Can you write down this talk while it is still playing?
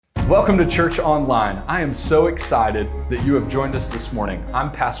Welcome to Church Online. I am so excited that you have joined us this morning.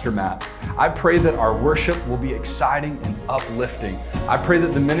 I'm Pastor Matt. I pray that our worship will be exciting and uplifting. I pray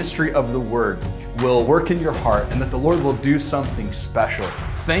that the ministry of the Word will work in your heart and that the Lord will do something special.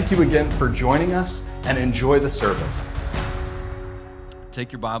 Thank you again for joining us and enjoy the service.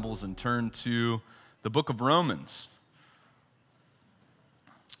 Take your Bibles and turn to the book of Romans.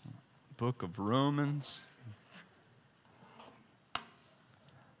 Book of Romans.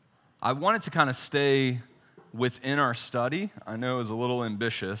 I wanted to kind of stay within our study. I know it was a little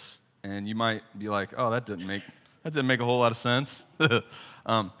ambitious, and you might be like, "Oh, that didn't make a whole lot of sense."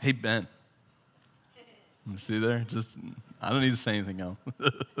 Hey, Ben, you see there? I don't need to say anything else.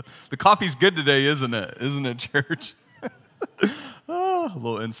 The coffee's good today, isn't it? Isn't it, church? A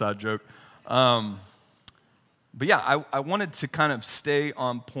little inside joke. But yeah, I wanted to kind of stay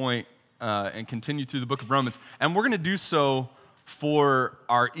on point and continue through the book of Romans, and we're going to do so for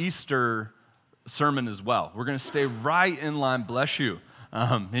our Easter sermon as well. We're going to stay right in line, bless you.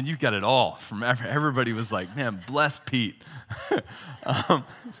 And you got it all from everybody was like, man, bless Pete.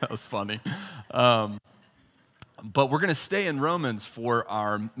 That was funny. But we're going to stay in Romans for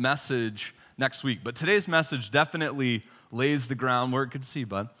our message next week. But today's message definitely lays the groundwork. Good to see you,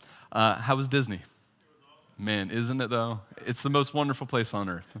 bud. How was Disney? Man, isn't it though? It's the most wonderful place on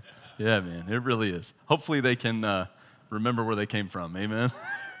earth. Yeah, man, it really is. Hopefully they can remember where they came from, amen?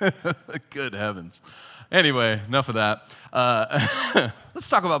 Good heavens. Anyway, enough of that. Let's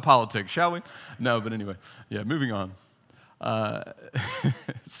talk about politics, shall we? No, but anyway, yeah, moving on.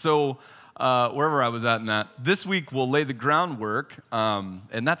 So wherever I was at in that, this week we'll lay the groundwork,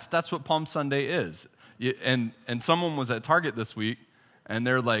 and that's what Palm Sunday is. And someone was at Target this week, and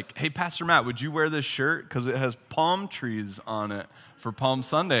they're like, "Hey, Pastor Matt, would you wear this shirt? Because it has palm trees on it for Palm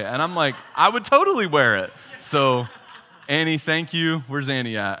Sunday." And I'm like, I would totally wear it. So Annie, thank you. Where's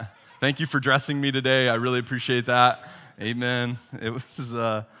Annie at? Thank you for dressing me today. I really appreciate that. Amen. It's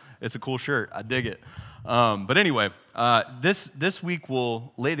a cool shirt. I dig it. But anyway, this week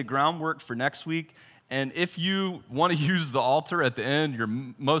we'll lay the groundwork for next week. And if you want to use the altar at the end, you're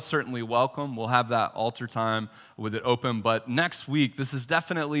most certainly welcome. We'll have that altar time with it open. But next week, this is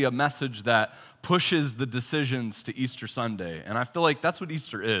definitely a message that pushes the decisions to Easter Sunday. And I feel like that's what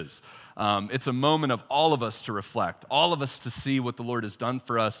Easter is. It's a moment of all of us to reflect, all of us to see what the Lord has done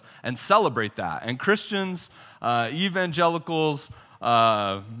for us and celebrate that. And Christians, evangelicals,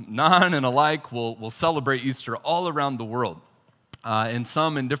 non and alike will celebrate Easter all around the world. And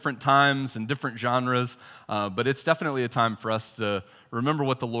some in different times and different genres, but it's definitely a time for us to remember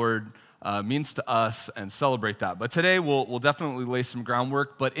what the Lord means to us and celebrate that. But today we'll definitely lay some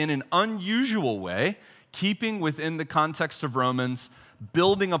groundwork, but in an unusual way, keeping within the context of Romans,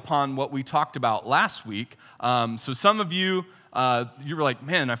 building upon what we talked about last week. So some of you, you were like,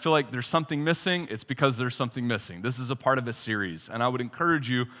 man, I feel like there's something missing. It's because there's something missing. This is a part of a series, and I would encourage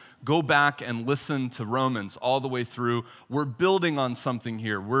you, go back and listen to Romans all the way through. We're building on something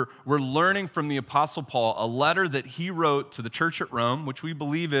here. We're learning from the Apostle Paul, a letter that he wrote to the church at Rome, which we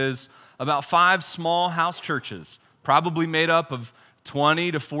believe is about 5 small house churches, probably made up of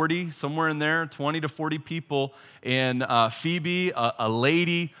 20 to 40, somewhere in there, 20 to 40 people. And Phoebe, a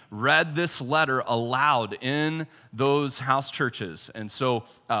lady, read this letter aloud in those house churches. And so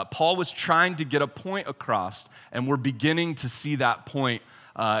Paul was trying to get a point across, and we're beginning to see that point.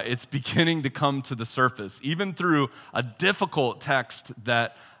 It's beginning to come to the surface, even through a difficult text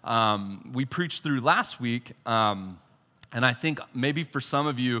that we preached through last week. And I think maybe for some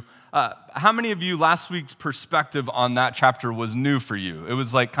of you, how many of you last week's perspective on that chapter was new for you? It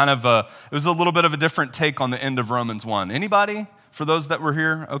was like it was a little bit of a different take on the end of Romans 1. Anybody? For those that were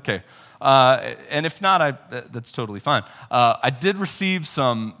here? Okay. And if not, that's totally fine. I did receive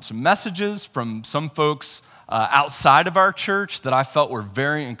some messages from some folks outside of our church that I felt were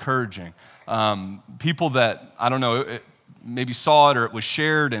very encouraging. People that, I don't know, maybe saw it or it was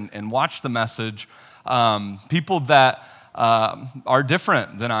shared and watched the message. People that are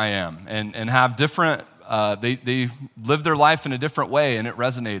different than I am and have different, they live their life in a different way, and it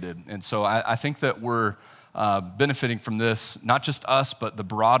resonated. And so I think that we're benefiting from this, not just us, but the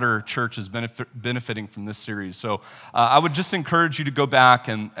broader church is benefiting from this series. So I would just encourage you to go back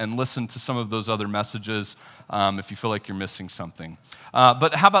and listen to some of those other messages if you feel like you're missing something.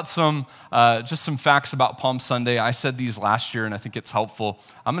 But how about just some facts about Palm Sunday? I said these last year, and I think it's helpful.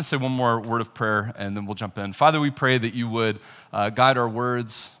 I'm going to say one more word of prayer, and then we'll jump in. Father, we pray that you would guide our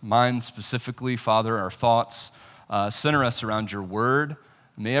words, mine specifically, Father, our thoughts, center us around your word.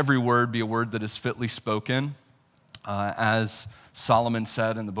 May every word be a word that is fitly spoken. as Solomon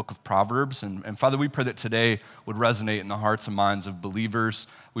said in the book of Proverbs. And Father, we pray that today would resonate in the hearts and minds of believers.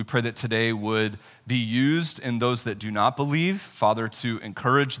 We pray that today would be used in those that do not believe, Father, to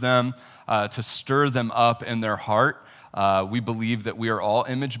encourage them, to stir them up in their heart. We believe that we are all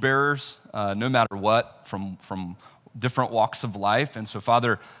image bearers, no matter what, from different walks of life. And so,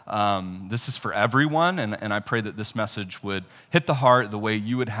 Father, this is for everyone, and I pray that this message would hit the heart the way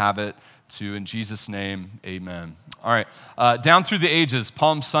you would have it to. In Jesus' name, amen. All right, down through the ages,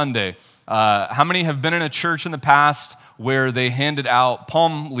 Palm Sunday. How many have been in a church in the past where they handed out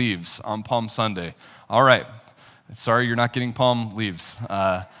palm leaves on Palm Sunday? All right, sorry you're not getting palm leaves.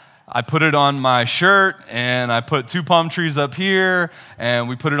 I put it on my shirt, and I put 2 palm trees up here, and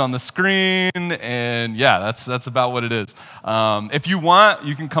we put it on the screen, and yeah, that's about what it is. If you want,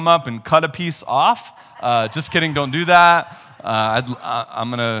 you can come up and cut a piece off. Just kidding, don't do that. I'm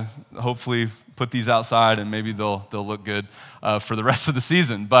gonna hopefully put these outside, and maybe they'll look good for the rest of the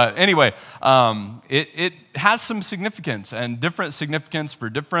season. But anyway, it has some significance, and different significance for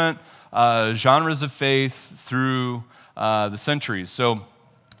different genres of faith through the centuries. So,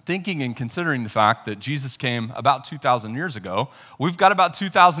 thinking and considering the fact that Jesus came about 2,000 years ago, we've got about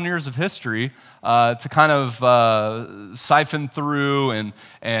 2,000 years of history to kind of siphon through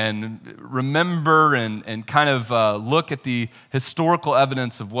and remember and kind of look at the historical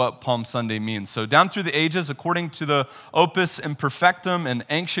evidence of what Palm Sunday means. So down through the ages, according to the Opus Imperfectum, an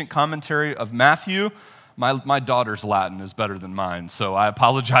ancient commentary of Matthew. My daughter's Latin is better than mine, so I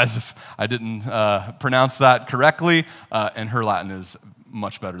apologize if I didn't pronounce that correctly, and her Latin is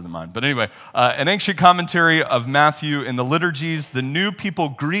much better than mine. But anyway, an ancient commentary of Matthew in the liturgies, the new people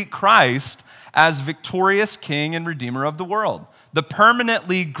greet Christ as victorious King and Redeemer of the world. The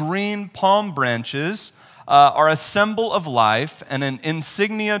permanently green palm branches are a symbol of life and an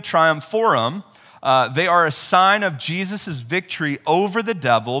insignia triumphorum. They are a sign of Jesus' victory over the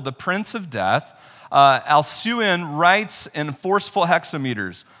devil, the prince of death. Alcuin writes in forceful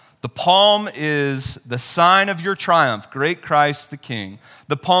hexameters, "The palm is the sign of your triumph, great Christ the King.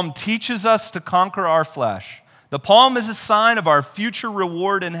 The palm teaches us to conquer our flesh. The palm is a sign of our future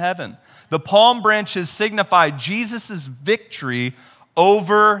reward in heaven. The palm branches signify Jesus' victory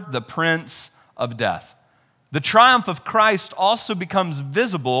over the prince of death." The triumph of Christ also becomes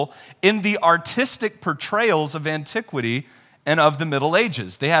visible in the artistic portrayals of antiquity and of the Middle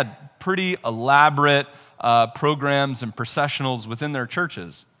Ages. They had pretty elaborate programs and processionals within their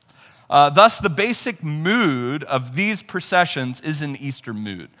churches. Thus, the basic mood of these processions is an Easter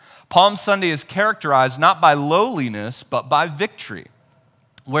mood. Palm Sunday is characterized not by lowliness, but by victory.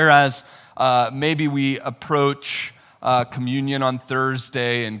 Whereas maybe we approach communion on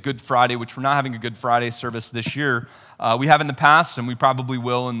Thursday and Good Friday, which we're not having a Good Friday service this year. We have in the past, and we probably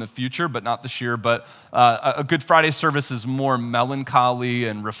will in the future, but not this year. But a Good Friday service is more melancholy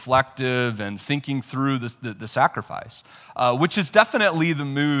and reflective and thinking through the sacrifice, which is definitely the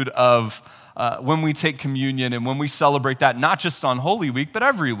mood of when we take communion and when we celebrate that, not just on Holy Week, but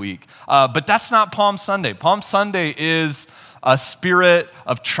every week. But that's not Palm Sunday. Palm Sunday is a spirit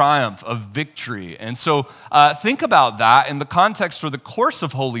of triumph, of victory. And so think about that in the context or the course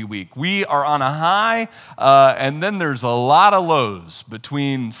of Holy Week. We are on a high, and then there's a lot of lows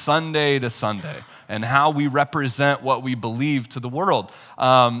between Sunday to Sunday and how we represent what we believe to the world.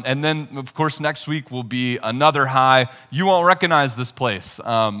 And then, of course, next week will be another high. You won't recognize this place.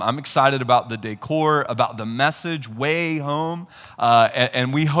 I'm excited about the decor, about the message, Way Home,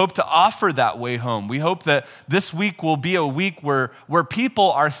 and we hope to offer that way home. We hope that this week will be a week where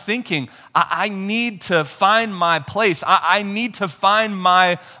people are thinking, I need to find my place. I need to find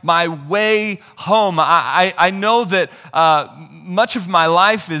my way home. I know that much of my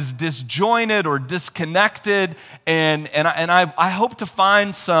life is disjointed or disconnected, and I hope to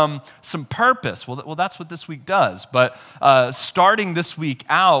find some purpose. Well, that's what this week does. But starting this week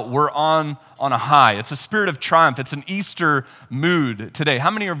out, we're on a high. It's a spirit of triumph. It's an Easter mood today.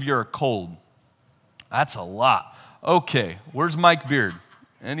 How many of you are cold? That's a lot. Okay, where's Mike Beard?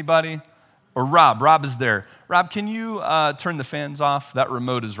 Anybody? Or Rob? Rob is there. Rob, can you turn the fans off? That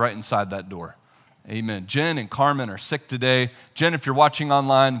remote is right inside that door. Amen. Jen and Carmen are sick today. Jen, if you're watching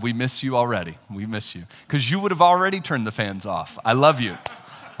online, we miss you already. We miss you. Because you would have already turned the fans off. I love you.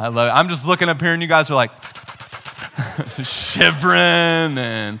 I love it. I'm just looking up here and you guys are like shivering,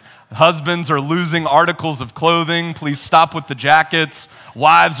 and husbands are losing articles of clothing. Please stop with the jackets.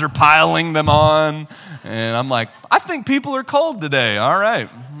 Wives are piling them on. And I'm like, I think people are cold today. All right,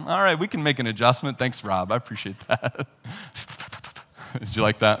 we can make an adjustment. Thanks, Rob. I appreciate that. Did you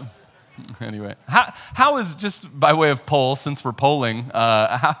like that? Anyway, how is, just by way of poll, since we're polling,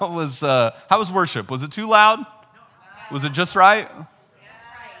 how was worship? Was it too loud? Was it just right?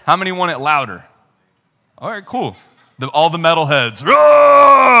 How many want it louder? All right, cool. All the metalheads.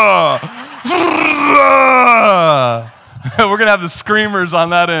 We're going to have the screamers on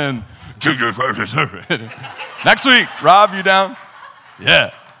that end. Next week, Rob, you down?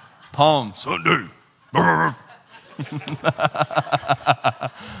 Yeah. Palm Sunday.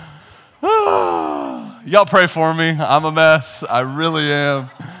 Y'all pray for me. I'm a mess. I really am.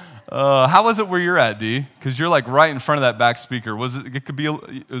 How was it where you're at, D? Because you're like right in front of that back speaker.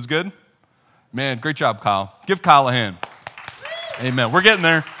 It was good? Man, great job, Kyle. Give Kyle a hand. Amen. We're getting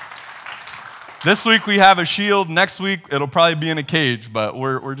there. This week we have a shield. Next week it'll probably be in a cage, but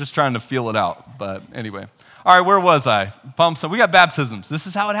we're just trying to feel it out. But anyway. All right, where was I? Palm Sunday. We got baptisms. This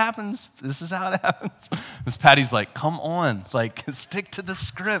is how it happens. This is how it happens. Miss Patty's like, come on, like stick to the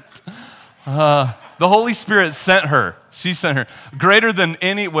script. The Holy Spirit sent her. She sent her. Greater than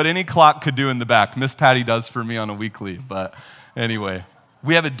what any clock could do in the back. Miss Patty does for me on a weekly. But anyway,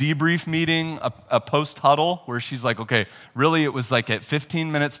 we have a debrief meeting, a post-huddle, where she's like, okay, really it was like at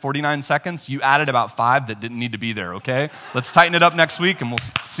 15 minutes, 49 seconds, you added about 5 that didn't need to be there, okay? Let's tighten it up next week, and we'll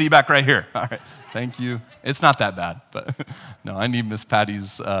see you back right here. All right, thank you. It's not that bad, but no, I need Miss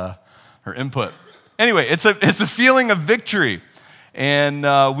Patty's, her input. Anyway, it's a feeling of victory.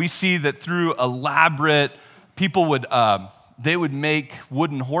 And we see that through elaborate, people would make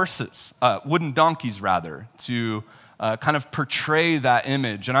wooden donkeys rather, to kind of portray that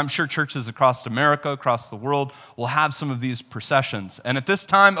image. And I'm sure churches across America, across the world, will have some of these processions. And at this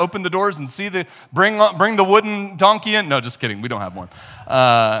time, open the doors and bring the wooden donkey in. No, just kidding, we don't have one.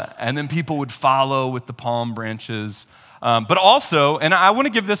 And then people would follow with the palm branches. But also, and I want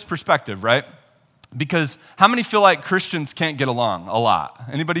to give this perspective, right? Because how many feel like Christians can't get along? A lot.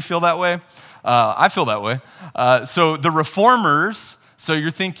 Anybody feel that way? I feel that way. So the reformers, so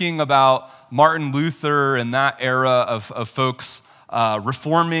you're thinking about Martin Luther and that era of folks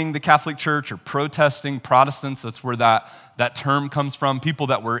reforming the Catholic Church or protesting Protestants. That's where that term comes from. People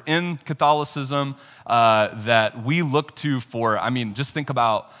that were in Catholicism that we look to for, just think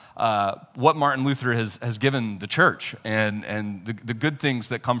about what Martin Luther has given the church and the good things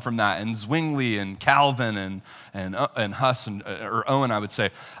that come from that, and Zwingli and Calvin and Huss or Owen, I would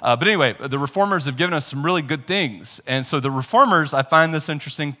say. But anyway, the reformers have given us some really good things. And so the reformers, I find this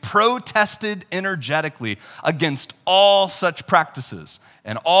interesting, protested energetically against all such practices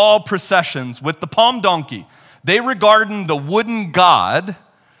and all processions with the palm donkey. They regarded the wooden god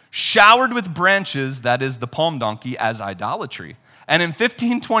showered with branches, that is the palm donkey, as idolatry. And in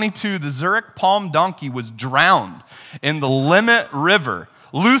 1522, the Zurich palm donkey was drowned in the Limmat River.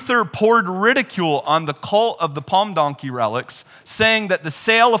 Luther poured ridicule on the cult of the palm donkey relics, saying that the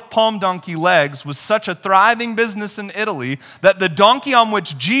sale of palm donkey legs was such a thriving business in Italy that the donkey on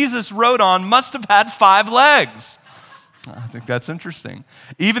which Jesus rode on must have had 5 legs. I think that's interesting.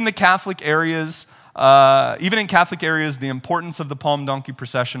 Even in Catholic areas, the importance of the palm donkey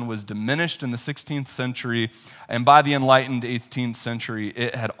procession was diminished in the 16th century, and by the enlightened 18th century,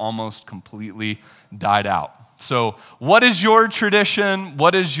 it had almost completely died out. So what is your tradition?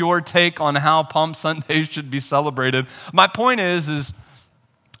 What is your take on how Palm Sunday should be celebrated? My point is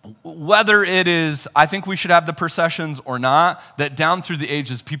whether it is, I think we should have the processions or not, that down through the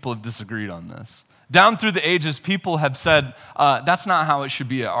ages, people have disagreed on this. Down through the ages, people have said, that's not how it should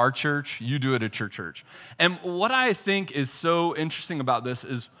be at our church. You do it at your church. And what I think is so interesting about this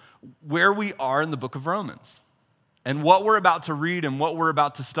is where we are in the book of Romans. And what we're about to read and what we're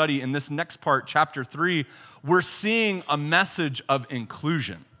about to study in this next part, chapter 3, we're seeing a message of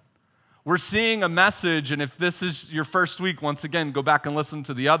inclusion. We're seeing a message, and if this is your first week, once again, go back and listen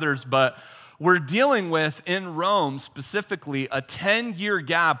to the others, but we're dealing with, in Rome specifically, a 10-year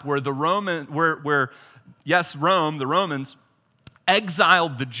gap where the Romans,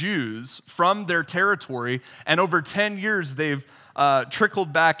 exiled the Jews from their territory, and over 10 years they've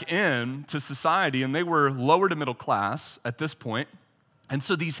trickled back into society, and they were lower to middle class at this point. And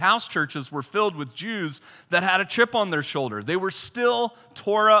so these house churches were filled with Jews that had a chip on their shoulder. They were still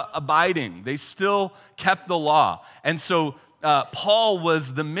Torah abiding. They still kept the law. And so Paul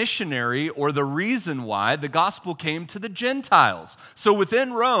was the missionary, or the reason why the gospel came to the Gentiles. So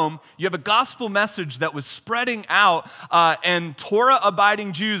within Rome, you have a gospel message that was spreading out, and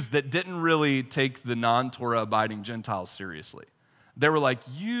Torah-abiding Jews that didn't really take the non-Torah-abiding Gentiles seriously. They were like,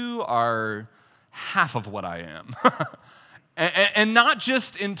 you are half of what I am. And not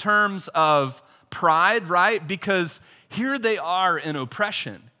just in terms of pride, right? Because here they are in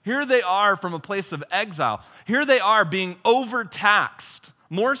oppression. Here they are from a place of exile. Here they are being overtaxed,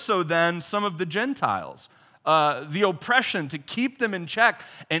 more so than some of the Gentiles. the oppression, to keep them in check.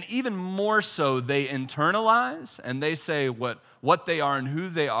 And even more so, they internalize and they say what they are and who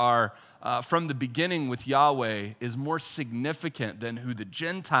they are from the beginning with Yahweh is more significant than who the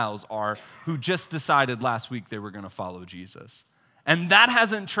Gentiles are who just decided last week they were going to follow Jesus. And that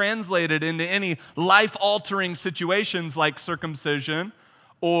hasn't translated into any life-altering situations like circumcision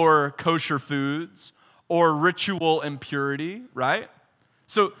or kosher foods or ritual impurity, right?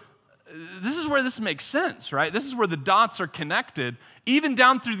 So this is where this makes sense, right? This is where the dots are connected. Even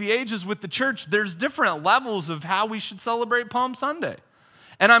down through the ages with the church, there's different levels of how we should celebrate Palm Sunday.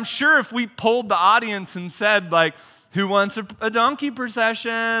 And I'm sure if we polled the audience and said, like, who wants a donkey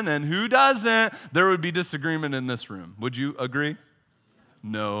procession and who doesn't, there would be disagreement in this room. Would you agree?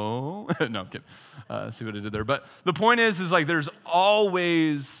 No. No, I'm kidding. See what I did there. But the point is like there's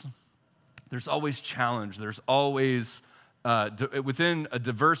always challenge. There's always, within a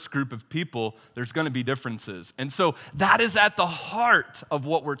diverse group of people, there's going to be differences. And so that is at the heart of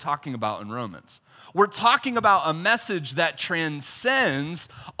what we're talking about in Romans. We're talking about a message that transcends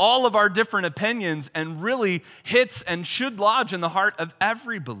all of our different opinions and really hits and should lodge in the heart of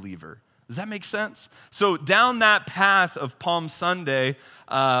every believer. Does that make sense? So down that path of Palm Sunday,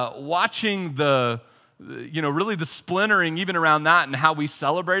 watching really the splintering even around that and how we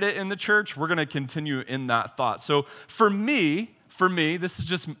celebrate it in the church, we're going to continue in that thought. So for me, this is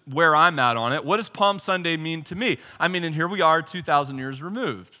just where I'm at on it. What does Palm Sunday mean to me? I mean, and here we are 2,000 years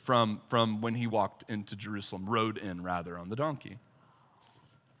removed from when he walked into Jerusalem, rode in rather, on the donkey.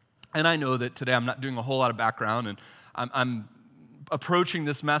 And I know that today I'm not doing a whole lot of background, and I'm approaching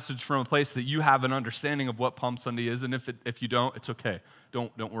this message from a place that you have an understanding of what Palm Sunday is, and if you don't, it's okay.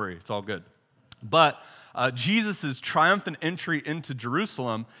 Don't worry, it's all good. But Jesus' triumphant entry into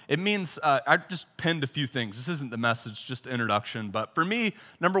Jerusalem, it means, I just pinned a few things. This isn't the message, just introduction. But for me,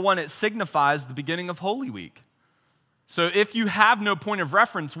 number one, it signifies the beginning of Holy Week. So if you have no point of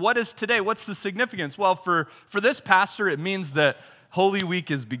reference, what is today? What's the significance? Well, for this pastor, it means that Holy Week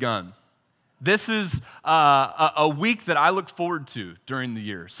is begun. This is a week that I look forward to during the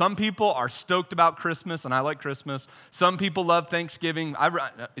year. Some people are stoked about Christmas, and I like Christmas. Some people love Thanksgiving.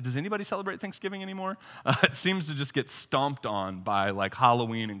 Does anybody celebrate Thanksgiving anymore? It seems to just get stomped on by like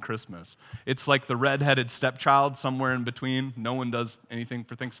Halloween and Christmas. It's like the redheaded stepchild somewhere in between. No one does anything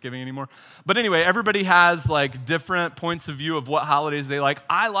for Thanksgiving anymore. But anyway, everybody has like different points of view of what holidays they like.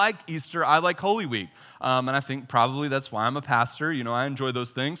 I like Easter. I like Holy Week. And I think probably that's why I'm a pastor. You know, I enjoy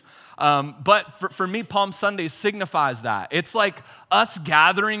those things. But for me, Palm Sunday signifies that. It's like us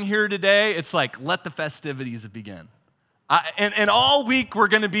gathering here today. It's like, let the festivities begin. And all week, we're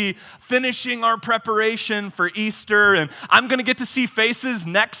going to be finishing our preparation for Easter. And I'm going to get to see faces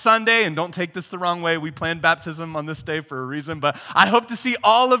next Sunday. And don't take this the wrong way. We planned baptism on this day for a reason. But I hope to see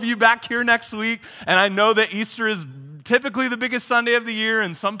all of you back here next week. And I know that Easter is typically the biggest Sunday of the year,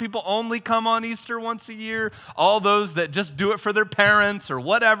 and some people only come on Easter once a year. All those that just do it for their parents or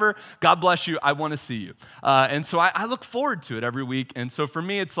whatever, God bless you, I want to see you. And so I look forward to it every week. And so for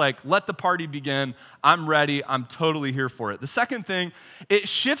me, it's like, let the party begin. I'm ready. I'm totally here for it. The second thing, it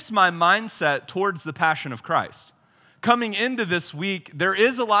shifts my mindset towards the Passion of Christ. Coming into this week, there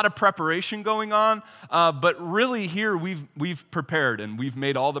is a lot of preparation going on, but really here we've prepared and we've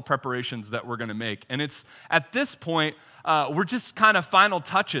made all the preparations that we're going to make. And it's at this point, we're just kind of final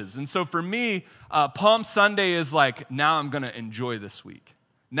touches. And so for me, Palm Sunday is like, now I'm going to enjoy this week.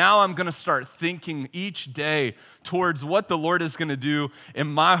 Now I'm going to start thinking each day towards what the Lord is going to do in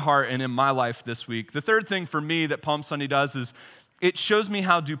my heart and in my life this week. The third thing for me that Palm Sunday does is it shows me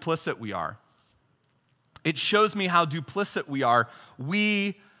how duplicit we are. It shows me how duplicit we are.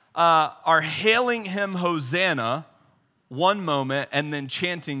 We are hailing him Hosanna one moment and then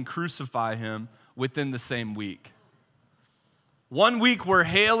chanting crucify him within the same week. One week we're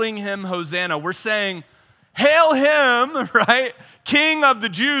hailing him Hosanna. We're saying, hail him, right? King of the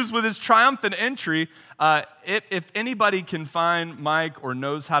Jews with his triumphant entry. If anybody can find Mike or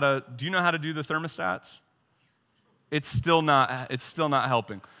knows how to, do you know how to do the thermostats? It's still not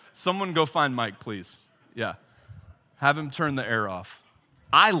helping. Someone go find Mike, please. Yeah. Have him turn the air off.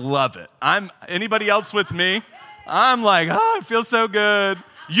 I love it. Anybody else with me? I'm like, oh, it feels so good.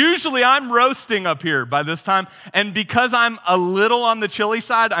 Usually I'm roasting up here by this time. And because I'm a little on the chilly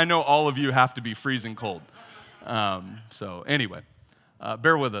side, I know all of you have to be freezing cold. So anyway,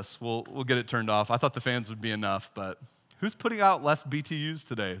 bear with us. We'll get it turned off. I thought the fans would be enough, but who's putting out less BTUs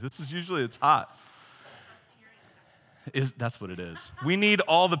today? It's hot. That's what it is. We need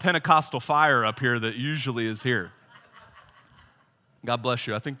all the Pentecostal fire up here that usually is here. God bless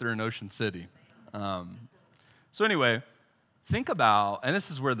you. I think they're in Ocean City. So anyway, think about, and this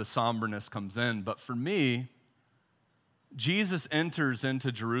is where the somberness comes in, but for me, Jesus enters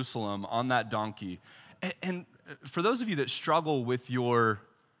into Jerusalem on that donkey. And for those of you that struggle with your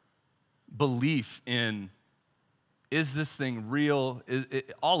belief in, is this thing real?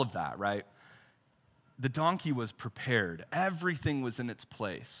 All of that, right? The donkey was prepared. Everything was in its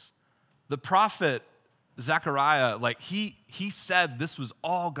place. The prophet Zechariah, he said this was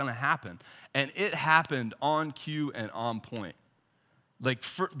all gonna happen. And it happened on cue and on point.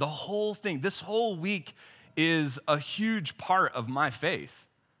 For the whole thing, this whole week is a huge part of my faith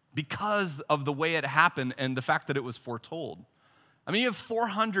because of the way it happened and the fact that it was foretold. I mean, you have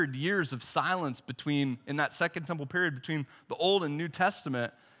 400 years of silence in that Second Temple period, between the Old and New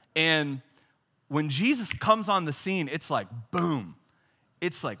Testament. And when Jesus comes on the scene, it's like, boom.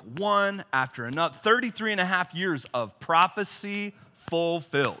 It's like one after another. 33 and a half years of prophecy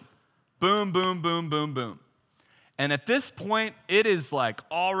fulfilled. Boom, boom, boom, boom, boom. And at this point, it is like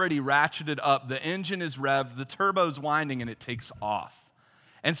already ratcheted up. The engine is revved, the turbo's winding, and it takes off.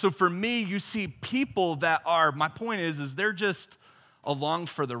 And so for me, you see people that are, my point is they're just along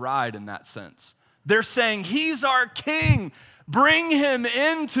for the ride in that sense. They're saying, he's our king. Bring him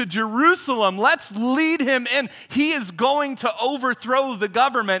into Jerusalem. Let's lead him in. He is going to overthrow the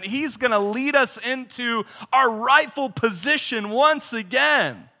government. He's going to lead us into our rightful position once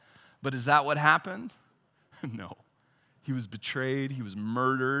again. But is that what happened? No. He was betrayed. He was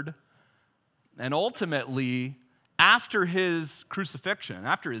murdered. And ultimately, after his crucifixion,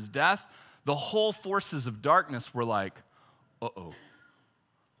 after his death, the whole forces of darkness were like, uh-oh,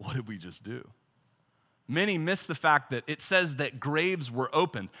 what did we just do? Many miss the fact that it says that graves were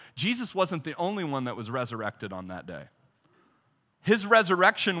opened. Jesus wasn't the only one that was resurrected on that day. His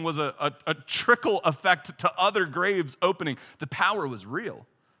resurrection was a trickle effect to other graves opening. The power was real.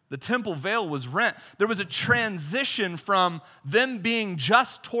 The temple veil was rent. There was a transition from them being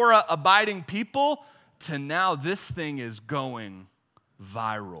just Torah-abiding people to now this thing is going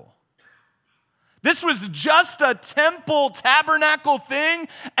viral. This was just a temple tabernacle thing,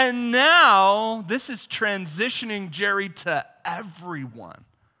 and now this is transitioning, Jerry, to everyone.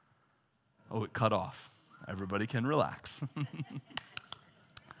 Oh, it cut off. Everybody can relax.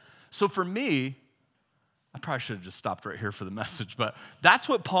 So for me, I probably should have just stopped right here for the message, but that's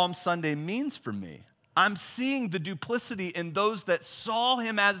what Palm Sunday means for me. I'm seeing the duplicity in those that saw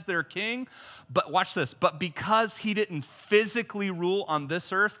him as their king, but watch this, but because he didn't physically rule on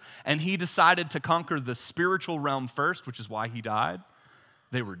this earth and he decided to conquer the spiritual realm first, which is why he died,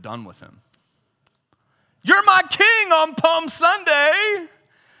 they were done with him. You're my king on Palm Sunday,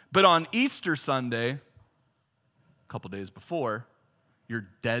 but on Easter Sunday, a couple days before, you're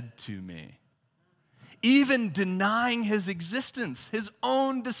dead to me. Even denying his existence, his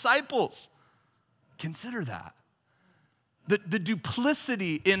own disciples. Consider that. The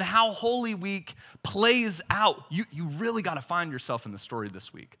duplicity in how Holy Week plays out. You really got to find yourself in the story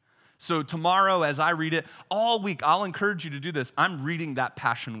this week. So tomorrow, as I read it, all week, I'll encourage you to do this. I'm reading that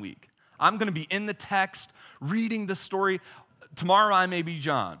Passion Week. I'm going to be in the text, reading the story. Tomorrow, I may be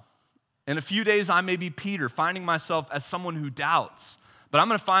John. In a few days, I may be Peter, finding myself as someone who doubts. But I'm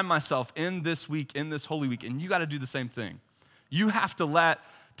going to find myself in this week, in this Holy Week, and you got to do the same thing. You have to let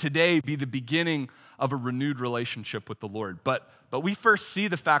today be the beginning of a renewed relationship with the Lord. But we first see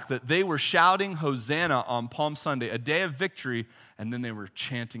the fact that they were shouting Hosanna on Palm Sunday, a day of victory, and then they were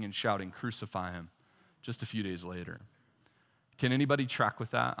chanting and shouting, crucify him, just a few days later. Can anybody track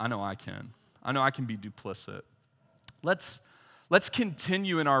with that? I know I can. I know I can be duplicit. Let's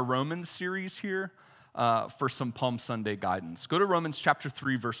continue in our Romans series here for some Palm Sunday guidance. Go to Romans chapter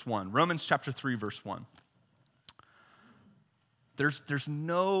 3, verse 1. Romans chapter 3, verse 1. There's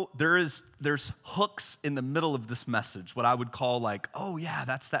hooks in the middle of this message, what I would call like, oh yeah,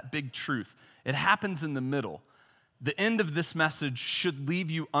 that's that big truth. It happens in the middle. The end of this message should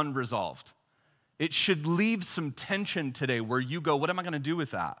leave you unresolved. It should leave some tension today where you go, what am I going to do with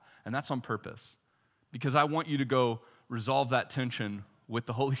that? And that's on purpose because I want you to go resolve that tension with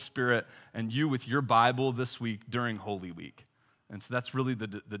the Holy Spirit and you with your Bible this week during Holy Week. And so that's really the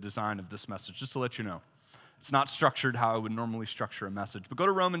design of this message, just to let you know. It's not structured how I would normally structure a message. But go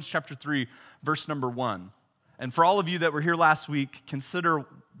to Romans chapter 3, verse number 1. And for all of you that were here last week, consider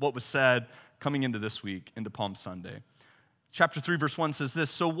what was said coming into this week, into Palm Sunday. Chapter 3, verse 1 says this,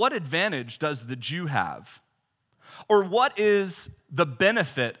 so what advantage does the Jew have? Or what is the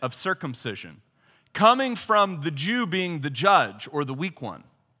benefit of circumcision? Coming from the Jew being the judge or the weak one.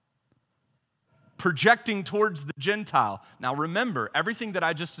 Projecting towards the Gentile. Now remember, everything that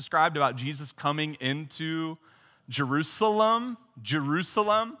I just described about Jesus coming into Jerusalem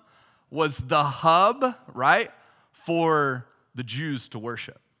was the hub, right, for the Jews to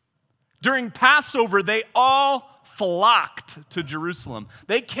worship. During Passover, they all flocked to Jerusalem.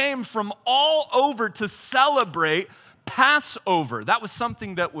 They came from all over to celebrate Passover. That was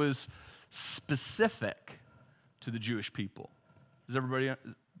something that was specific to the Jewish people. Does everybody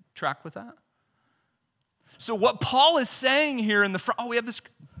track with that? So what Paul is saying here in the front, we have this,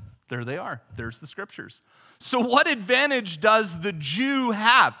 there they are. There's the scriptures. So what advantage does the Jew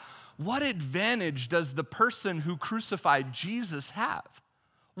have? What advantage does the person who crucified Jesus have?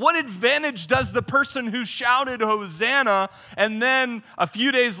 What advantage does the person who shouted Hosanna and then a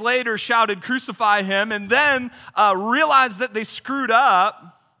few days later shouted crucify him and then realized that they screwed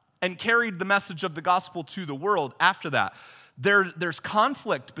up and carried the message of the gospel to the world after that? There's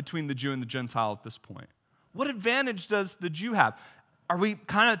conflict between the Jew and the Gentile at this point. What advantage does the Jew have? Are we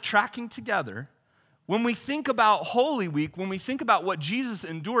kind of tracking together? When we think about Holy Week, when we think about what Jesus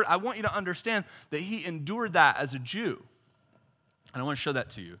endured, I want you to understand that he endured that as a Jew. And I want to show that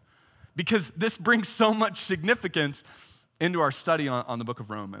to you because this brings so much significance into our study on the book of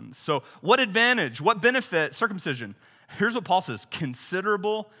Romans. So what advantage, what benefit, circumcision? Here's what Paul says,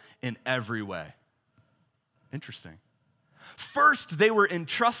 considerable in every way. Interesting. First, they were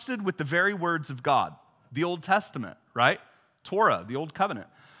entrusted with the very words of God, the Old Testament, right? Torah, the Old Covenant.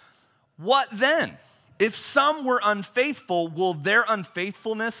 What then? If some were unfaithful, will their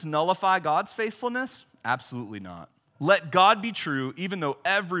unfaithfulness nullify God's faithfulness? Absolutely not. Let God be true, even though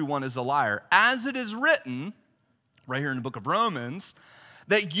everyone is a liar. As it is written, right here in the book of Romans,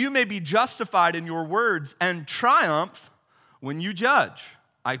 that you may be justified in your words and triumph when you judge.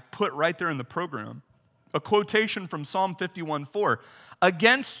 I put right there in the program a quotation from Psalm 51:4.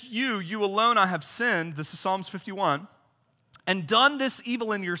 Against you, you alone I have sinned, this is Psalms 51, and done this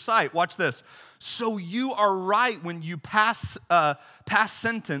evil in your sight. Watch this. So you are right when you pass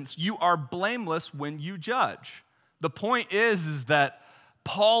sentence. You are blameless when you judge. The point is that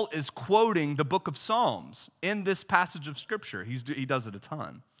Paul is quoting the book of Psalms in this passage of Scripture. He does it a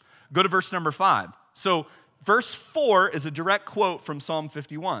ton. Go to verse number 5. So verse 4 is a direct quote from Psalm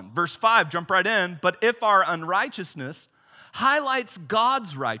 51. Verse 5, jump right in. But if our unrighteousness highlights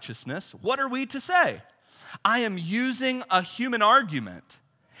God's righteousness, what are we to say? I am using a human argument.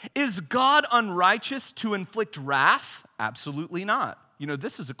 Is God unrighteous to inflict wrath? Absolutely not. You know,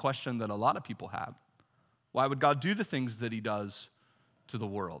 this is a question that a lot of people have. Why would God do the things that he does to the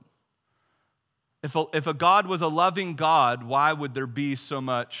world? If a God was a loving God, why would there be so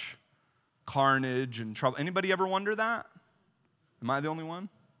much carnage and trouble? Anybody ever wonder that? Am I the only one?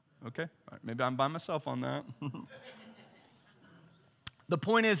 Okay, all right, maybe I'm by myself on that. The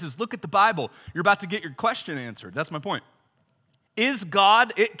point is look at the Bible. You're about to get your question answered. That's my point. Is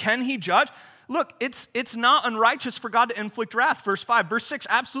God, can he judge? Look, it's not unrighteous for God to inflict wrath. Verse 5. Verse 6,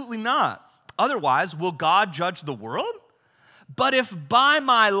 absolutely not. Otherwise, will God judge the world? But if by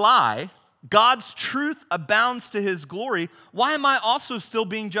my lie, God's truth abounds to his glory, why am I also still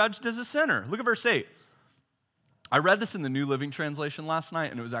being judged as a sinner? Look at verse 8. I read this in the New Living Translation last night,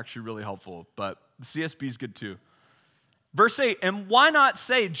 and it was actually really helpful, but the CSB is good too. Verse 8, and why not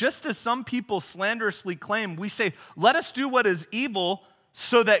say, just as some people slanderously claim, we say, let us do what is evil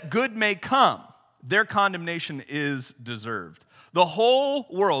so that good may come. Their condemnation is deserved. The whole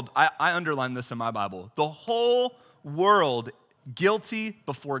world, I underline this in my Bible, the whole world guilty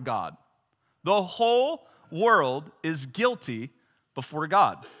before God. The whole world is guilty before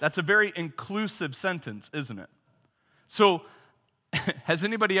God. That's a very inclusive sentence, isn't it? So, has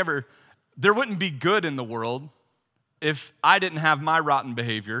anybody ever, there wouldn't be good in the world if I didn't have my rotten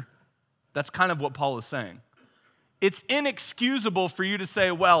behavior. That's kind of what Paul is saying. It's inexcusable for you to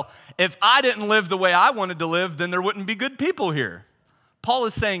say, well, if I didn't live the way I wanted to live, then there wouldn't be good people here. Paul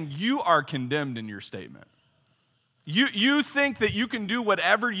is saying you are condemned in your statement. You think that you can do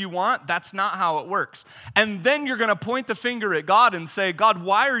whatever you want. That's not how it works. And then you're going to point the finger at God and say, God,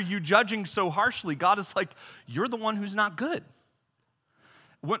 why are you judging so harshly? God is like, you're the one who's not good.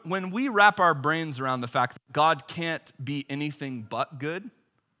 When we wrap our brains around the fact that God can't be anything but good,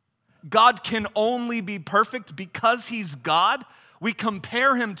 God can only be perfect because he's God, we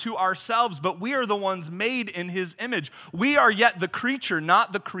compare him to ourselves, but we are the ones made in his image. We are yet the creature,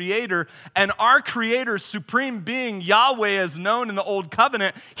 not the creator, and our creator's supreme being, Yahweh, as known in the Old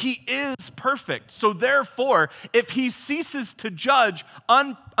Covenant, he is perfect. So therefore, if he ceases to judge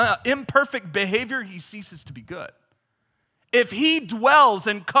imperfect behavior, he ceases to be good. If he dwells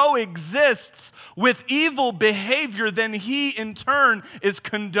and coexists with evil behavior, then he in turn is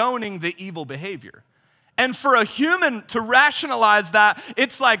condoning the evil behavior. And for a human to rationalize that,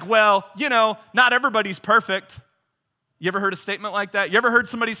 it's like, well, you know, not everybody's perfect. You ever heard a statement like that? You ever heard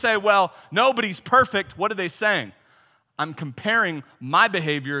somebody say, well, nobody's perfect? What are they saying? I'm comparing my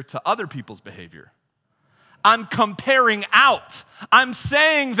behavior to other people's behavior. I'm comparing out. I'm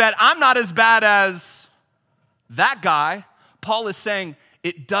saying that I'm not as bad as that guy. Paul is saying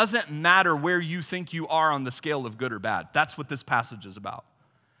it doesn't matter where you think you are on the scale of good or bad. That's what this passage is about.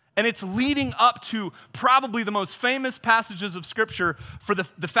 And it's leading up to probably the most famous passages of Scripture for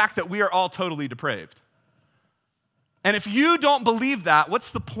the fact that we are all totally depraved. And if you don't believe that, what's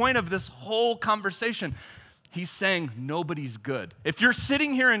the point of this whole conversation? He's saying nobody's good. If you're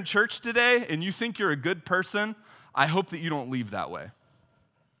sitting here in church today and you think you're a good person, I hope that you don't leave that way.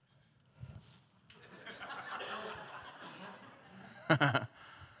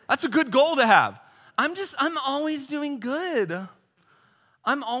 That's a good goal to have. I'm always doing good.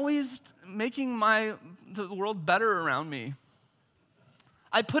 I'm always making the world better around me.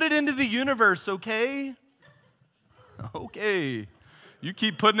 I put it into the universe, okay? Okay. You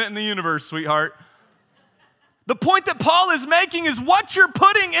keep putting it in the universe, sweetheart. The point that Paul is making is what you're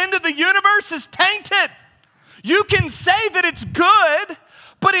putting into the universe is tainted. You can say that it's good,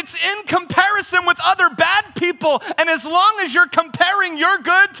 but it's in comparison with other bad people. And as long as you're comparing your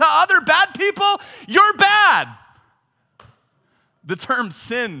good to other bad people, you're bad. The term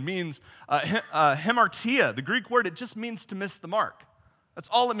sin means hamartia. The Greek word, it just means to miss the mark. That's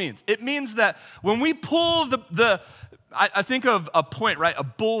all it means. It means that when we pull I think of a point, right? A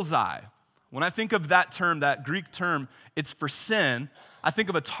bullseye. When I think of that term, that Greek term, it's for sin. I think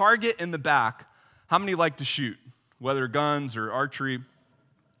of a target in the back. How many like to shoot, whether guns or archery?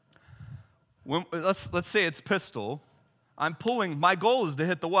 Let's say it's pistol. I'm pulling, my goal is to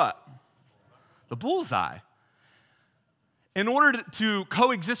hit the what? The bullseye. In order to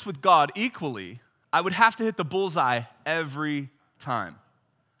coexist with God equally, I would have to hit the bullseye every time.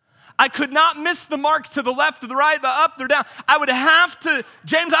 I could not miss the mark to the left, to the right, the up, the down. I would have to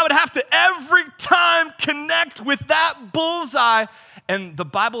every time connect with that bullseye. And the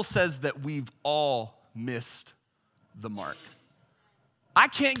Bible says that we've all missed the mark. I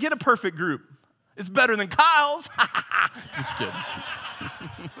can't get a perfect group. It's better than Kyle's. Just kidding.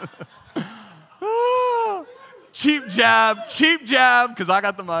 Cheap jab, because I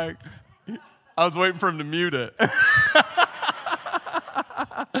got the mic. I was waiting for him to mute it.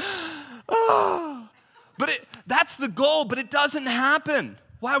 That's the goal, but it doesn't happen.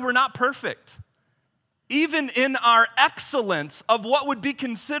 Why? We're not perfect. Even in our excellence of what would be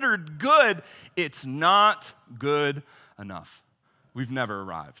considered good, it's not good enough. We've never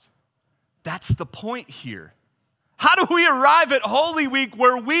arrived. That's the point here. How do we arrive at Holy Week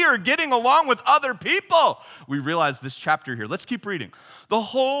where we are getting along with other people? We realize this chapter here. Let's keep reading. The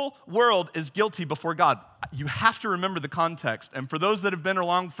whole world is guilty before God. You have to remember the context. And for those that have been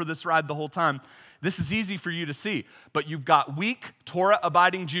along for this ride the whole time, this is easy for you to see. But you've got weak,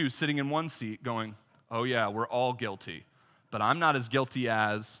 Torah-abiding Jews sitting in one seat going, oh yeah, we're all guilty. But I'm not as guilty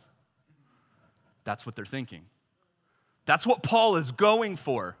as... That's what they're thinking. That's what Paul is going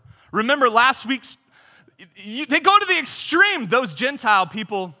for. Remember last week's... They go to the extreme. Those Gentile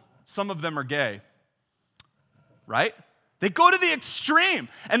people, some of them are gay, right? They go to the extreme,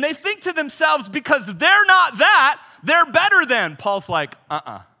 and they think to themselves, because they're not that, they're better than. Paul's like,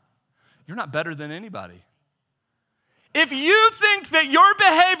 you're not better than anybody. If you think that your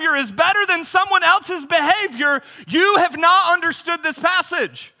behavior is better than someone else's behavior, you have not understood this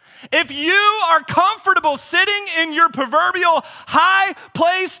passage. If you are comfortable sitting in your proverbial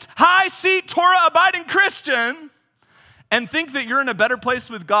high-placed, high-seat, Torah-abiding Christian and think that you're in a better place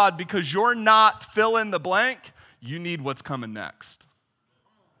with God because you're not fill in the blank, you need what's coming next.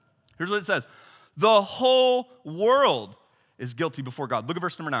 Here's what it says. The whole world is guilty before God. Look at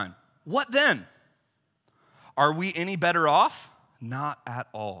verse number 9. What then? Are we any better off? Not at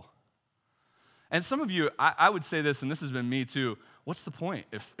all. And some of you, I would say this, and this has been me too. What's the point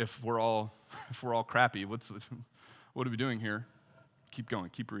if we're all crappy? What are we doing here? Keep going,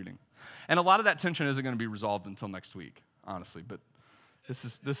 keep reading. And a lot of that tension isn't going to be resolved until next week, honestly. But this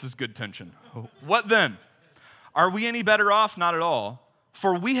is good tension. What then? Are we any better off? Not at all.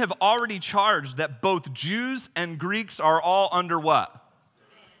 For we have already charged that both Jews and Greeks are all under what?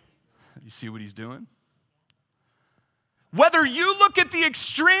 You see what he's doing? Whether you look at the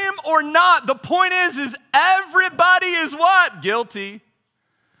extreme or not, the point is everybody is what? Guilty.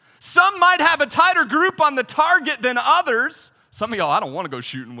 Some might have a tighter group on the target than others. Some of y'all I don't want to go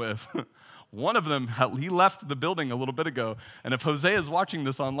shooting with. One of them, he left the building a little bit ago, and if Jose is watching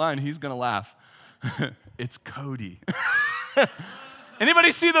this online, he's going to laugh. It's Cody.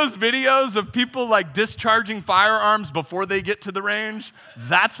 Anybody see those videos of people like discharging firearms before they get to the range?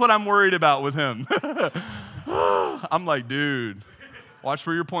 That's what I'm worried about with him. I'm like, dude, watch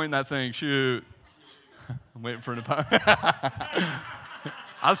where you're pointing that thing, shoot. I'm waiting for an apology.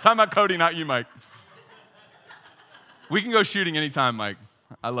 I was talking about Cody, not you, Mike. We can go shooting anytime, Mike.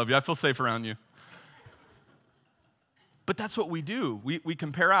 I love you. I feel safe around you. But that's what we do. We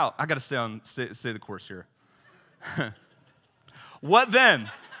compare out. I got to stay the course here. What then?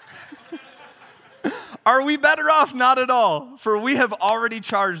 Are we better off? Not at all. For we have already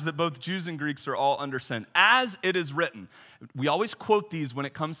charged that both Jews and Greeks are all under sin. As it is written. We always quote these when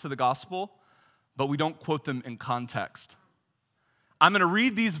it comes to the gospel, but we don't quote them in context. I'm going to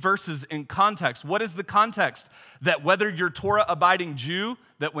read these verses in context. What is the context? That whether you're Torah-abiding Jew,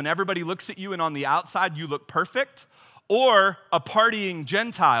 that when everybody looks at you and on the outside you look perfect, or a partying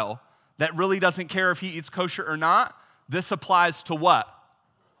Gentile that really doesn't care if he eats kosher or not, this applies to what?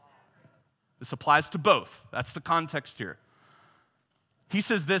 This applies to both. That's the context here. He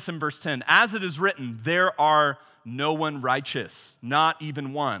says this in verse 10, as it is written, there are no one righteous, not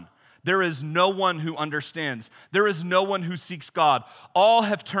even one. There is no one who understands. There is no one who seeks God. All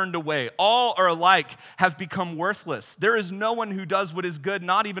have turned away. All are alike, have become worthless. There is no one who does what is good,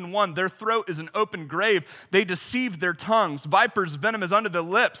 not even one. Their throat is an open grave. They deceive their tongues. Vipers' venom is under their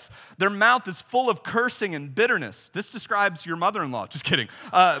lips. Their mouth is full of cursing and bitterness. This describes your mother-in-law. Just kidding.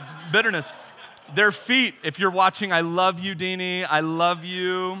 Bitterness. Their feet, if you're watching, I love you, Deanie. I love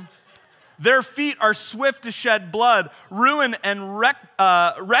you. Their feet are swift to shed blood. Ruin and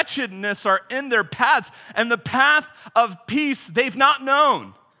wretchedness are in their paths, and the path of peace they've not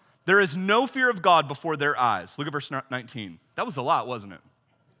known. There is no fear of God before their eyes. Look at verse 19. That was a lot, wasn't it?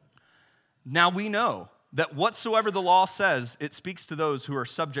 Now we know that whatsoever the law says, it speaks to those who are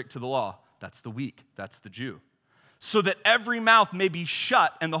subject to the law. That's the weak, that's the Jew. So that every mouth may be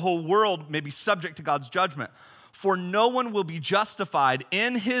shut and the whole world may be subject to God's judgment. For no one will be justified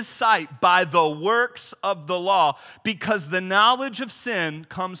in his sight by the works of the law, because the knowledge of sin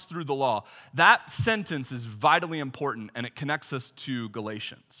comes through the law. That sentence is vitally important, and it connects us to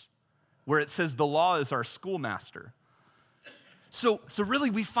Galatians, where it says the law is our schoolmaster. So really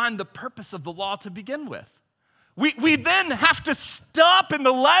we find the purpose of the law to begin with. We then have to stop in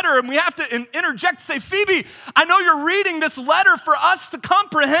the letter and we have to interject, say, Phoebe, I know you're reading this letter for us to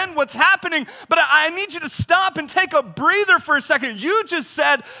comprehend what's happening, but I need you to stop and take a breather for a second. You just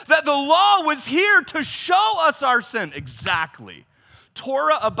said that the law was here to show us our sin. Exactly.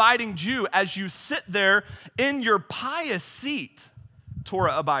 Torah-abiding Jew, as you sit there in your pious seat,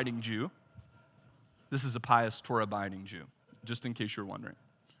 Torah-abiding Jew, this is a pious Torah-abiding Jew, just in case you're wondering.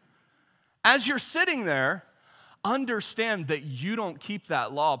 As you're sitting there, understand that you don't keep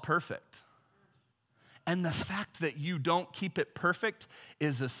that law perfect. And the fact that you don't keep it perfect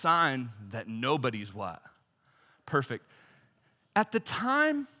is a sign that nobody's what? Perfect. At the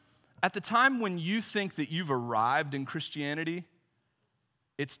time when you think that you've arrived in Christianity,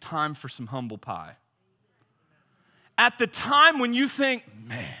 it's time for some humble pie. At the time when you think,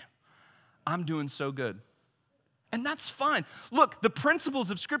 man, I'm doing so good. And that's fine. Look, the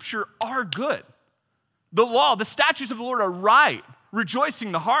principles of Scripture are good. The law, the statutes of the Lord are right,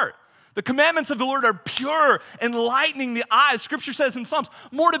 rejoicing the heart. The commandments of the Lord are pure, enlightening the eyes. Scripture says in Psalms,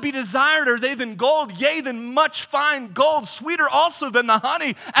 more to be desired are they than gold, yea, than much fine gold, sweeter also than the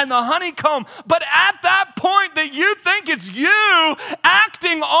honey and the honeycomb. But at that point that you think it's you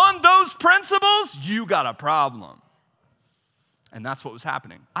acting on those principles, you got a problem. And that's what was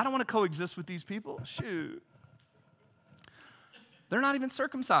happening. I don't want to coexist with these people. Shoot. They're not even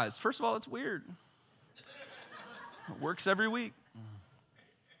circumcised. First of all, it's weird. It works every week.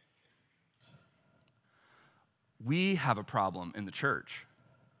 We have a problem in the church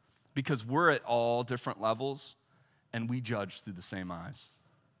because we're at all different levels and we judge through the same eyes.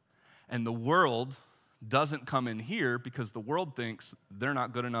 And the world doesn't come in here because the world thinks they're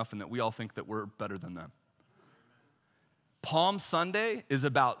not good enough and that we all think that we're better than them. Palm Sunday is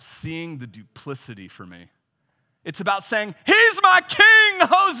about seeing the duplicity for me. It's about saying, he's my king,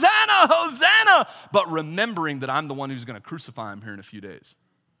 Hosanna, Hosanna, but remembering that I'm the one who's going to crucify him here in a few days.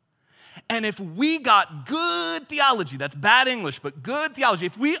 And if we got good theology, that's bad English, but good theology,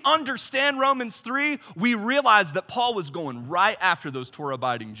 if we understand Romans 3, we realize that Paul was going right after those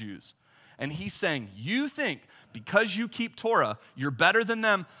Torah-abiding Jews. And he's saying, you think because you keep Torah, you're better than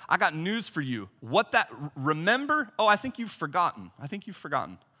them. I got news for you. Remember? Oh, I think you've forgotten.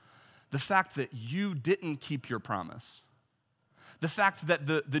 The fact that you didn't keep your promise. The fact that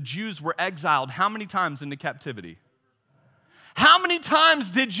the Jews were exiled how many times into captivity? How many times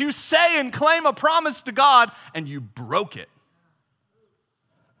did you say and claim a promise to God and you broke it?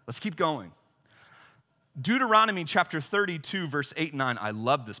 Let's keep going. Deuteronomy chapter 32, verse 8 and 9. I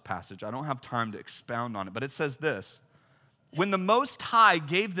love this passage. I don't have time to expound on it, but it says this. When the Most High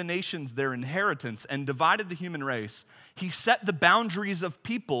gave the nations their inheritance and divided the human race, he set the boundaries of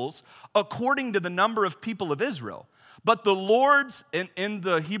peoples according to the number of people of Israel. But the Lord's, in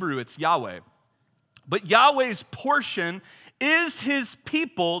the Hebrew, it's Yahweh. But Yahweh's portion is his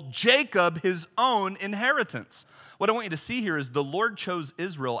people, Jacob, his own inheritance. What I want you to see here is the Lord chose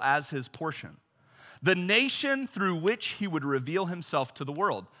Israel as his portion, the nation through which he would reveal himself to the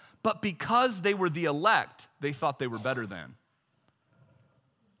world. But because they were the elect, they thought they were better than.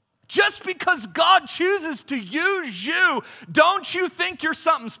 Just because God chooses to use you, don't you think you're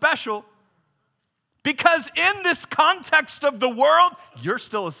something special? Because in this context of the world, you're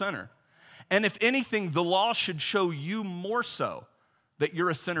still a sinner. And if anything, the law should show you more so that you're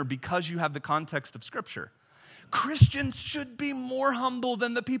a sinner because you have the context of Scripture. Christians should be more humble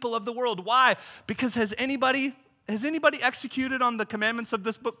than the people of the world. Why? Because has anybody executed on the commandments of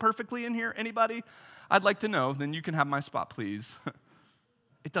this book perfectly in here? Anybody? I'd like to know. Then you can have my spot, please.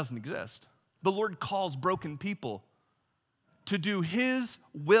 It doesn't exist. The Lord calls broken people to do his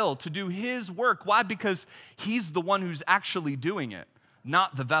will, to do his work. Why? Because he's the one who's actually doing it,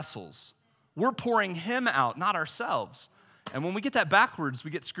 not the vessels. We're pouring him out, not ourselves. And when we get that backwards, we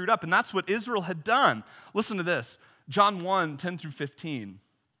get screwed up. And that's what Israel had done. Listen to this. John 1, 10 through 15.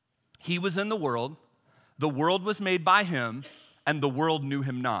 He was in the world was made by him, and the world knew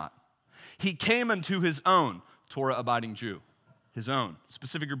him not. He came unto his own, Torah-abiding Jew, his own,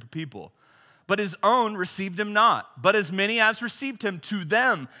 specific group of people. But his own received him not. But as many as received him, to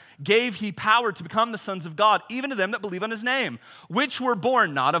them gave he power to become the sons of God, even to them that believe on his name, which were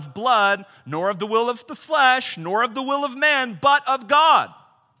born not of blood, nor of the will of the flesh, nor of the will of man, but of God.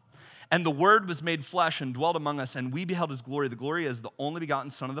 And the Word was made flesh and dwelt among us, and we beheld his glory, the glory as the only begotten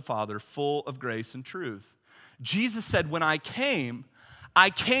Son of the Father, full of grace and truth. Jesus said, when I came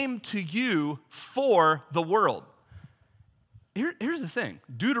to you for the world. Here's the thing.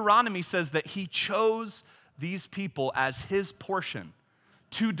 Deuteronomy says that he chose these people as his portion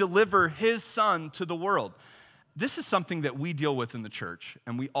to deliver his son to the world. This is something that we deal with in the church,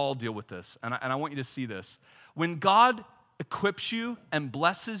 and we all deal with this, and I want you to see this. When God equips you and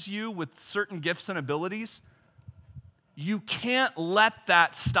blesses you with certain gifts and abilities, you can't let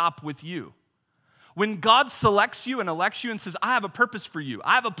that stop with you. When God selects you and elects you and says, I have a purpose for you,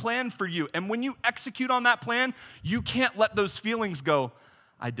 I have a plan for you, and when you execute on that plan, you can't let those feelings go,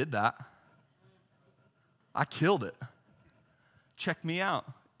 I did that. I killed it. Check me out.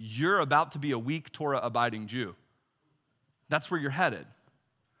 You're about to be a weak Torah-abiding Jew. That's where you're headed.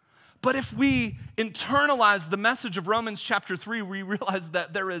 But if we internalize the message of Romans chapter 3, we realize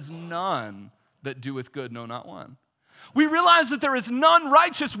that there is none that doeth good, no, not one. We realize that there is none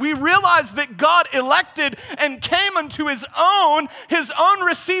righteous. We realize that God elected and came unto his own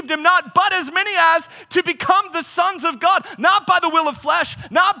received him not, but as many as to become the sons of God, not by the will of flesh,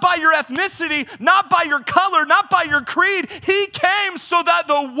 not by your ethnicity, not by your color, not by your creed. He came so that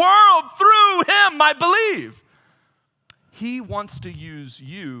the world through him might believe. He wants to use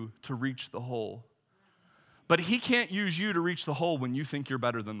you to reach the whole, but he can't use you to reach the whole when you think you're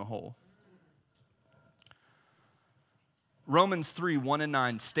better than the whole. Romans 3, 1 and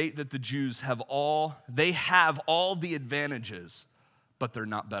 9 state that the Jews have all the advantages, but they're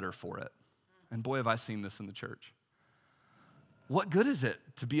not better for it. And boy, have I seen this in the church. What good is it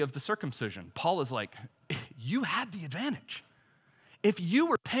to be of the circumcision? Paul is like, you had the advantage. If you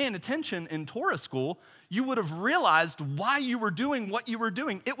were paying attention in Torah school, you would have realized why you were doing what you were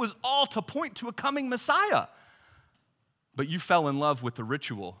doing. It was all to point to a coming Messiah. But you fell in love with the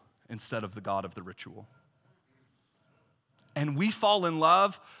ritual instead of the God of the ritual. And we fall in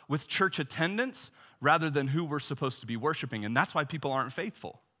love with church attendance rather than who we're supposed to be worshiping. And that's why people aren't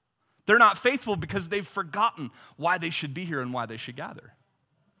faithful. They're not faithful because they've forgotten why they should be here and why they should gather.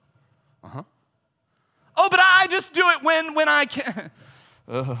 Oh, but I just do it when I can.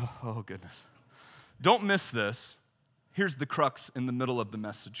 Oh, goodness. Don't miss this. Here's the crux in the middle of the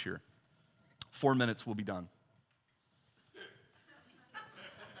message here. 4 minutes, we'll be done.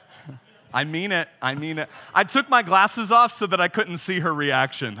 I mean it. I took my glasses off so that I couldn't see her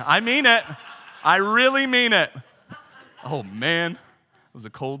reaction. I mean it. I really mean it. Oh, man. It was a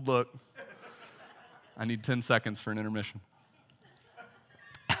cold look. I need 10 seconds for an intermission.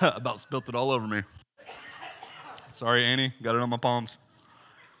 About spilt it all over me. Sorry, Annie. Got it on my palms.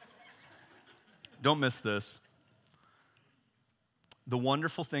 Don't miss this. The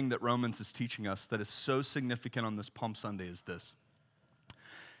wonderful thing that Romans is teaching us that is so significant on this Palm Sunday is this.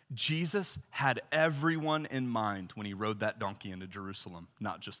 Jesus had everyone in mind when he rode that donkey into Jerusalem,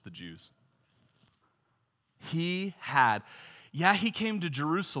 not just the Jews. He came to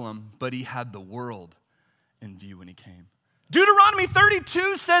Jerusalem, but he had the world in view when he came. Deuteronomy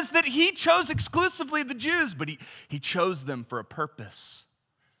 32 says that he chose exclusively the Jews, but he chose them for a purpose.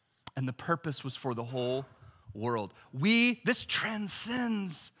 And the purpose was for the whole world. This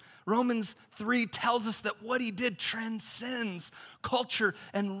transcends. Romans 3 tells us that what he did transcends culture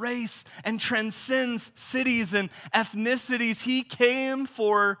and race and transcends cities and ethnicities. He came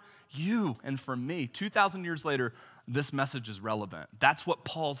for you and for me. 2,000 years later, this message is relevant. That's what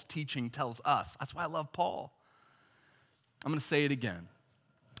Paul's teaching tells us. That's why I love Paul. I'm going to say it again.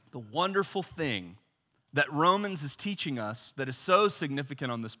 The wonderful thing that Romans is teaching us that is so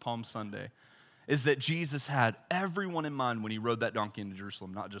significant on this Palm Sunday is that Jesus had everyone in mind when he rode that donkey into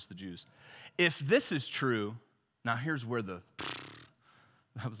Jerusalem, not just the Jews. If this is true, now here's where that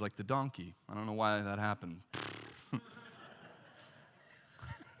was like the donkey. I don't know why that happened.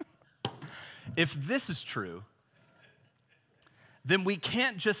 If this is true, then we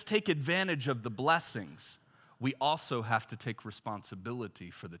can't just take advantage of the blessings. We also have to take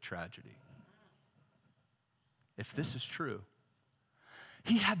responsibility for the tragedy. If this is true,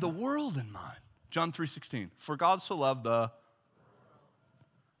 he had the world in mind. John 3:16, for God so loved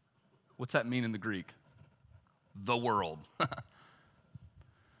what's that mean in the Greek? The world.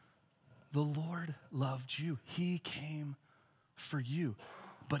 The Lord loved you. He came for you.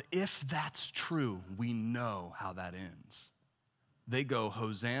 But if that's true, we know how that ends. They go,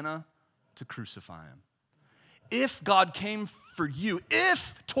 Hosanna, to crucify him. If God came for you,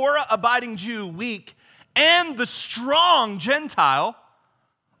 if Torah-abiding Jew, weak, and the strong Gentile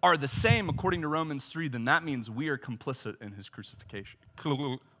are the same according to Romans 3, then that means we are complicit in his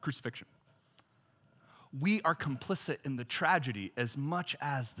crucifixion. We are complicit in the tragedy as much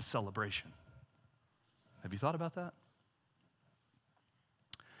as the celebration. Have you thought about that?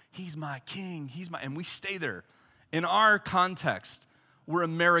 He's my king, and we stay there. In our context, we're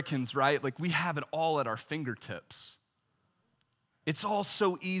Americans, right? Like we have it all at our fingertips. It's all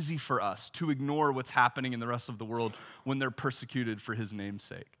so easy for us to ignore what's happening in the rest of the world when they're persecuted for his name's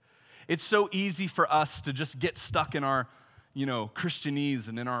sake. It's so easy for us to just get stuck in our, Christianese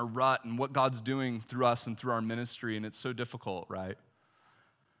and in our rut and what God's doing through us and through our ministry, and it's so difficult, right?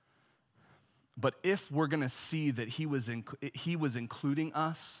 But if we're going to see that he was including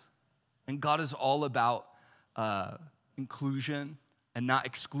us, and God is all about inclusion and not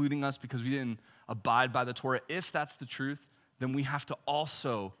excluding us because we didn't abide by the Torah, if that's the truth, then we have to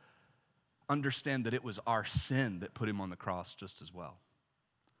also understand that it was our sin that put him on the cross just as well.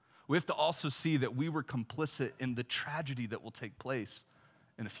 We have to also see that we were complicit in the tragedy that will take place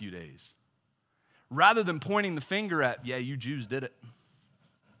in a few days. Rather than pointing the finger at, yeah, you Jews did it.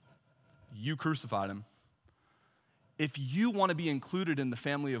 You crucified him. If you want to be included in the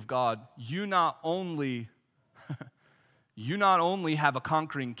family of God, you not only have a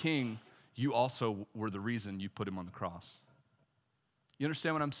conquering king, you also were the reason you put him on the cross. You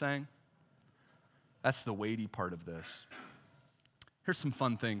understand what I'm saying? That's the weighty part of this. Here's some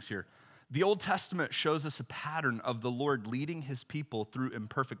fun things here. The Old Testament shows us a pattern of the Lord leading his people through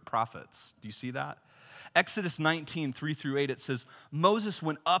imperfect prophets. Do you see that? Exodus 19, 3-8, it says, Moses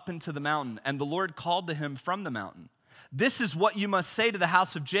went up into the mountain, and the Lord called to him from the mountain. This is what you must say to the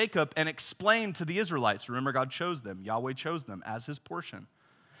house of Jacob and explain to the Israelites. Remember, God chose them. Yahweh chose them as his portion.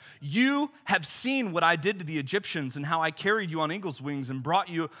 You have seen what I did to the Egyptians and how I carried you on eagle's wings and brought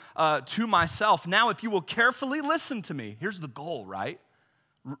you to myself. Now, if you will carefully listen to me, here's the goal, right?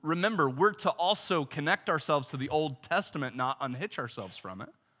 Remember, we're to also connect ourselves to the Old Testament, not unhitch ourselves from it.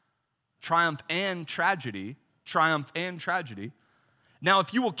 Triumph and tragedy. Now,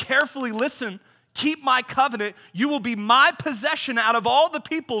 if you will carefully listen, keep my covenant, you will be my possession out of all the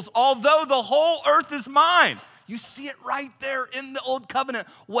peoples, although the whole earth is mine. You see it right there in the Old Covenant,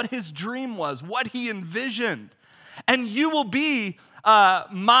 what his dream was, what he envisioned. And you will be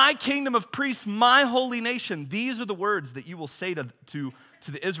my kingdom of priests, my holy nation. These are the words that you will say to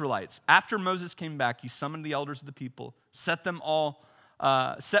the Israelites. After Moses came back, he summoned the elders of the people, set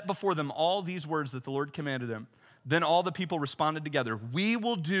before them all these words that the Lord commanded him. Then all the people responded together, we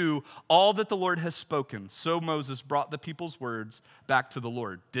will do all that the Lord has spoken. So Moses brought the people's words back to the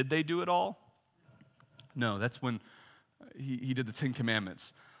Lord. Did they do it all? No, that's when he did the 10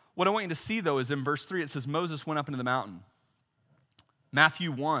 Commandments. What I want you to see, though, is in verse 3, it says Moses went up into the mountain.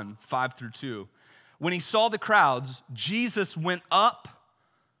 Matthew 1, 5-2. When he saw the crowds, Jesus went up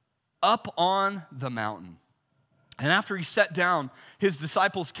on the mountain. And after he sat down, his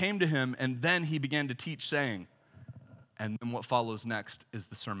disciples came to him, and then he began to teach, saying, and then what follows next is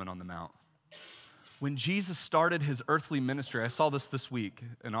the Sermon on the Mount. When Jesus started his earthly ministry, I saw this week.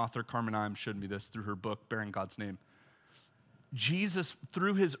 An author, Carmen Imes, showed me this through her book, Bearing God's Name. Jesus,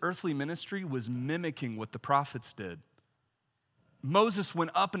 through his earthly ministry, was mimicking what the prophets did. Moses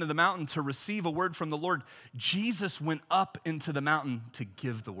went up into the mountain to receive a word from the Lord, Jesus went up into the mountain to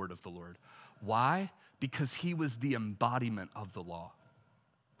give the word of the Lord. Why? Because he was the embodiment of the law.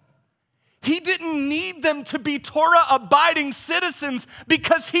 He didn't need them to be Torah-abiding citizens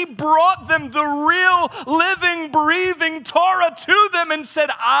because he brought them the real, living, breathing Torah to them and said,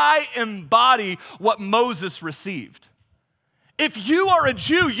 I embody what Moses received. If you are a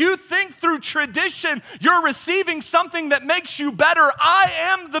Jew, you think through tradition, you're receiving something that makes you better. I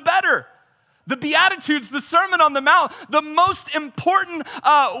am the better. The Beatitudes, the Sermon on the Mount, the most important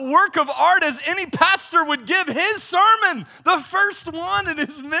work of art as any pastor would give. His sermon, the first one in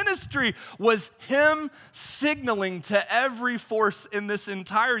his ministry, was him signaling to every force in this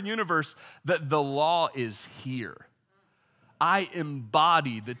entire universe that the law is here. I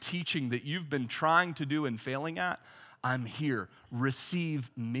embody the teaching that you've been trying to do and failing at. I'm here. Receive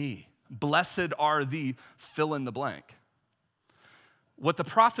me. Blessed are thee, fill in the blank. What the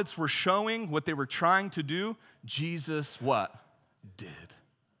prophets were showing, what they were trying to do, Jesus what? Did.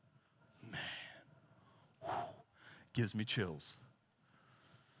 Man. Whew. Gives me chills.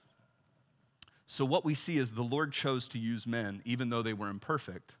 So what we see is the Lord chose to use men, even though they were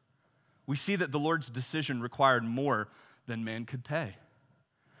imperfect. We see that the Lord's decision required more than man could pay.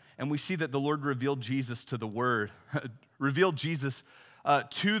 And we see that the Lord revealed Jesus to the world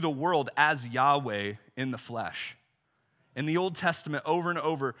as Yahweh in the flesh. In the Old Testament, over and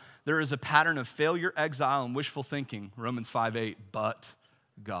over, there is a pattern of failure, exile, and wishful thinking, Romans 5:8, but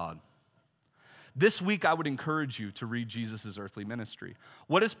God. This week, I would encourage you to read Jesus' earthly ministry.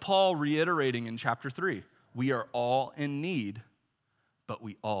 What is Paul reiterating in chapter 3? We are all in need, but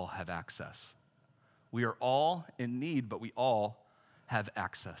we all have access. We are all in need, but we all have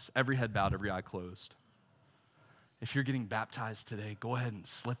access. Every head bowed, every eye closed. If you're getting baptized today, go ahead and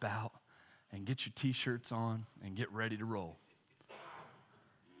slip out and get your t-shirts on and get ready to roll.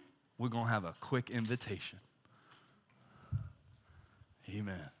 We're going to have a quick invitation.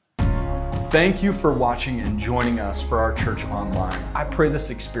 Amen. Thank you for watching and joining us for our church online. I pray this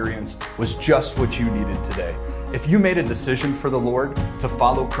experience was just what you needed today. If you made a decision for the Lord to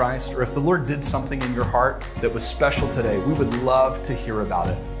follow Christ, or if the Lord did something in your heart that was special today, we would love to hear about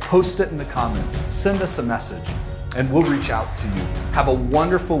it. Post it in the comments, send us a message, and we'll reach out to you. Have a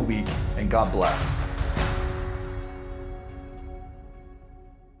wonderful week, and God bless.